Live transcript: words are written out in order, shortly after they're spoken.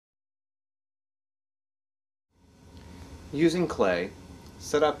Using clay,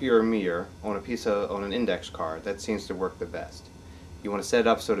 set up your mirror on an index card. That seems to work the best. You want to set it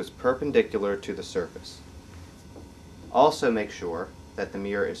up so it is perpendicular to the surface. Also make sure that the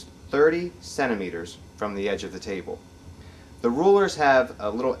mirror is 30 centimeters from the edge of the table. The rulers have a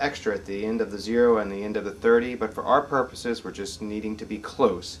little extra at the end of the 0 and the end of the 30, but for our purposes we're just needing to be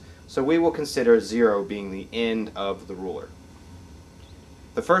close. So we will consider 0 being the end of the ruler.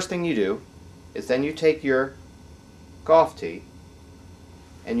 The first thing you do is then you take your golf tee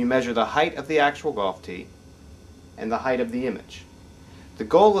and you measure the height of the actual golf tee and the height of the image. The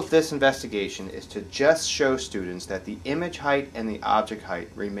goal of this investigation is to just show students that the image height and the object height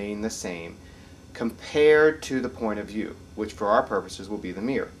remain the same compared to the point of view, which for our purposes will be the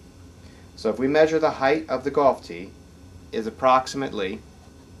mirror. So if we measure the height of the golf tee is approximately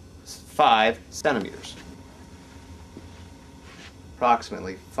 5 centimeters.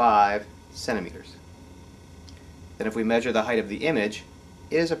 Approximately 5 centimeters. Then if we measure the height of the image,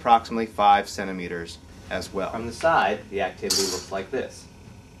 it is approximately 5 centimeters as well. From the side, the activity looks like this.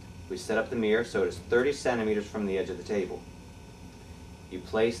 We set up the mirror so it is 30 centimeters from the edge of the table. You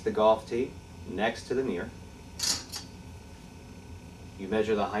place the golf tee next to the mirror. You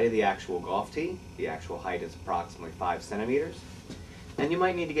measure the height of the actual golf tee. The actual height is approximately 5 centimeters. And you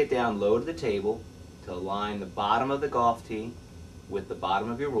might need to get down low to the table to align the bottom of the golf tee with the bottom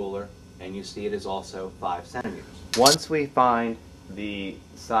of your ruler, and you see it is also 5 centimeters. Once we find the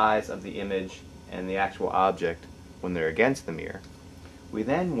size of the image and the actual object when they're against the mirror, we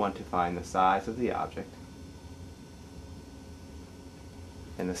then want to find the size of the object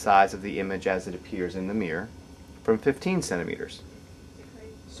and the size of the image as it appears in the mirror from 15 centimeters.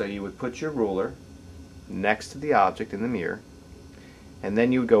 So you would put your ruler next to the object in the mirror, and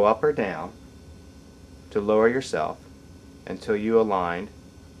then you would go up or down to lower yourself until you aligned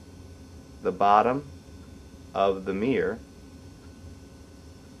the bottom of the mirror,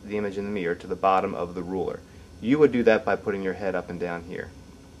 the image in the mirror, to the bottom of the ruler. You would do that by putting your head up and down here.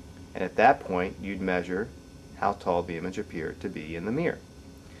 And at that point, you'd measure how tall the image appeared to be in the mirror.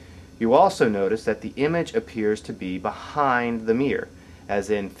 You also notice that the image appears to be behind the mirror, as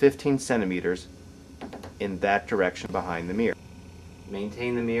in 15 centimeters in that direction behind the mirror.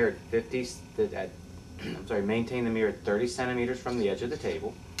 Maintain the mirror at maintain the mirror at 30 centimeters from the edge of the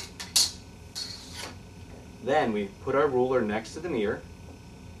table. Then we put our ruler next to the mirror.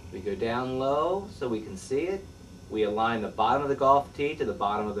 We go down low so we can see it. We align the bottom of the golf tee to the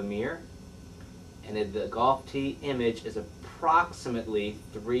bottom of the mirror. And the golf tee image is approximately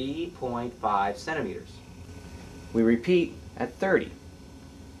 3.5 centimeters. We repeat at 30.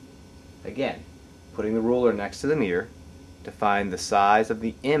 Again, putting the ruler next to the mirror to find the size of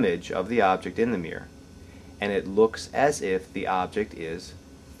the image of the object in the mirror. And it looks as if the object is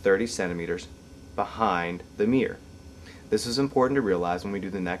 30 centimeters behind the mirror. This is important to realize when we do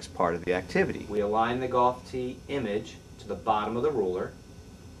the next part of the activity. We align the golf tee image to the bottom of the ruler.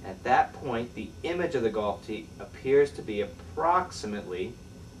 At that point, the image of the golf tee appears to be approximately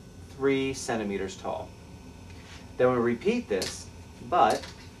 3 centimeters tall. Then we repeat this, but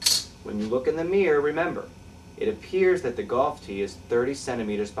when you look in the mirror, remember, it appears that the golf tee is 30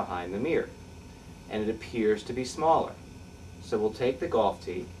 centimeters behind the mirror, and it appears to be smaller. So we'll take the golf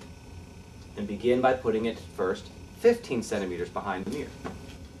tee and begin by putting it first 15 centimeters behind the mirror.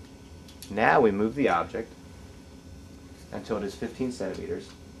 Now we move the object until it is 15 centimeters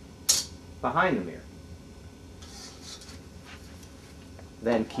behind the mirror.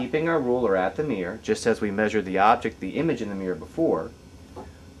 Then, keeping our ruler at the mirror, just as we measured the object, the image in the mirror before,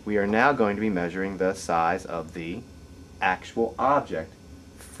 we are now going to be measuring the size of the actual object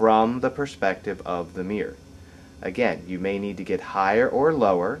from the perspective of the mirror. Again, you may need to get higher or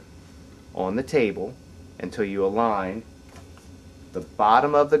lower on the table until you align the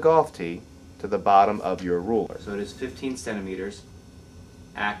bottom of the golf tee to the bottom of your ruler. So it is 15 centimeters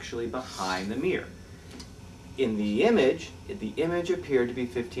actually behind the mirror. In the image appeared to be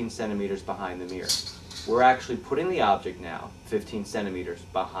 15 centimeters behind the mirror. We're actually putting the object now 15 centimeters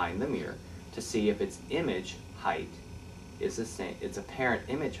behind the mirror to see if its image height is the same, its apparent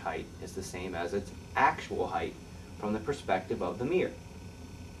image height is the same as its actual height from the perspective of the mirror.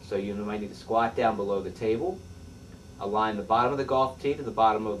 So you might need to squat down below the table, align the bottom of the golf tee to the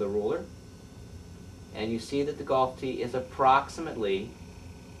bottom of the ruler, and you see that the golf tee is approximately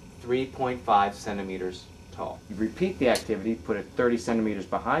 3.5 centimeters tall. You repeat the activity, put it 30 centimeters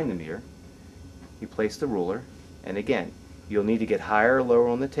behind the mirror, you place the ruler, and again, you'll need to get higher or lower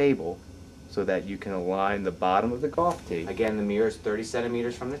on the table so that you can align the bottom of the golf tee. Again, the mirror is 30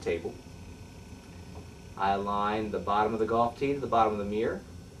 centimeters from the table. I align the bottom of the golf tee to the bottom of the mirror,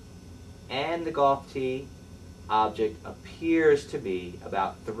 and the golf tee object appears to be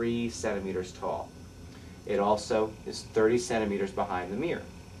about 3 centimeters tall. It also is 30 centimeters behind the mirror.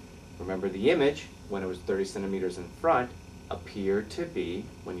 Remember, the image, when it was 30 centimeters in front, appeared to be,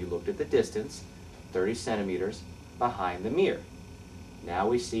 when you looked at the distance, 30 centimeters behind the mirror. Now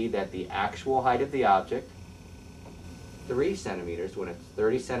we see that the actual height of the object, 3 centimeters, when it's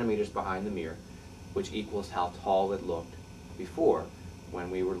 30 centimeters behind the mirror, which equals how tall it looked before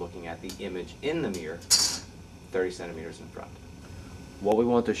when we were looking at the image in the mirror, 30 centimeters in front. What we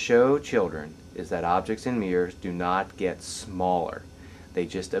want to show children is that objects in mirrors do not get smaller. They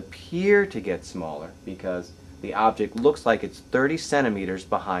just appear to get smaller because the object looks like it's 30 centimeters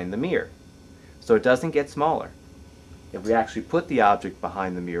behind the mirror. So it doesn't get smaller. If we actually put the object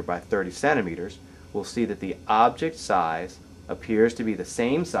behind the mirror by 30 centimeters, we'll see that the object size appears to be the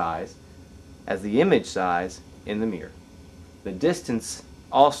same size as the image size in the mirror. The distance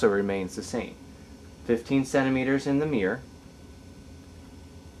also remains the same. 15 centimeters in the mirror,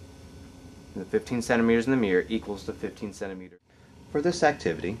 and the 15 centimeters in the mirror equals to 15 centimeters. For this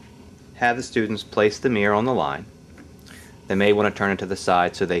activity, have the students place the mirror on the line. They may want to turn it to the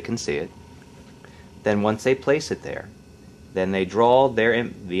side so they can see it. Then once they place it there, then they draw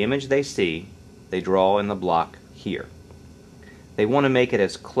the image they see, they draw in the block here. They want to make it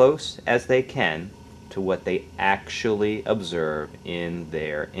as close as they can to what they actually observe in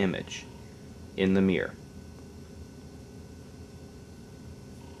their image, in the mirror.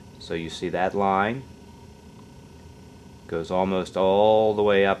 So you see that line goes almost all the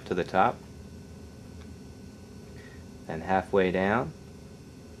way up to the top. And halfway down,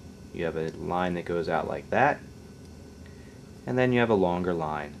 you have a line that goes out like that. And then you have a longer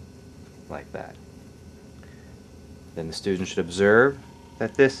line like that. Then the student should observe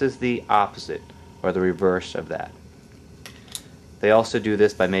that this is the opposite, or the reverse of that. They also do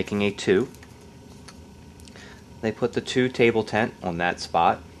this by making a 2. They put the 2 table tent on that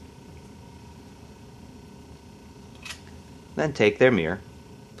spot. Then take their mirror,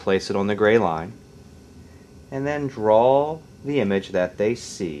 place it on the gray line, and then draw the image that they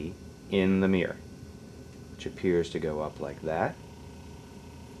see in the mirror, which appears to go up like that,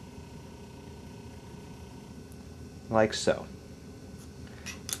 like so.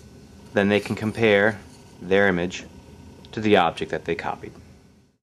 Then they can compare their image to the object that they copied.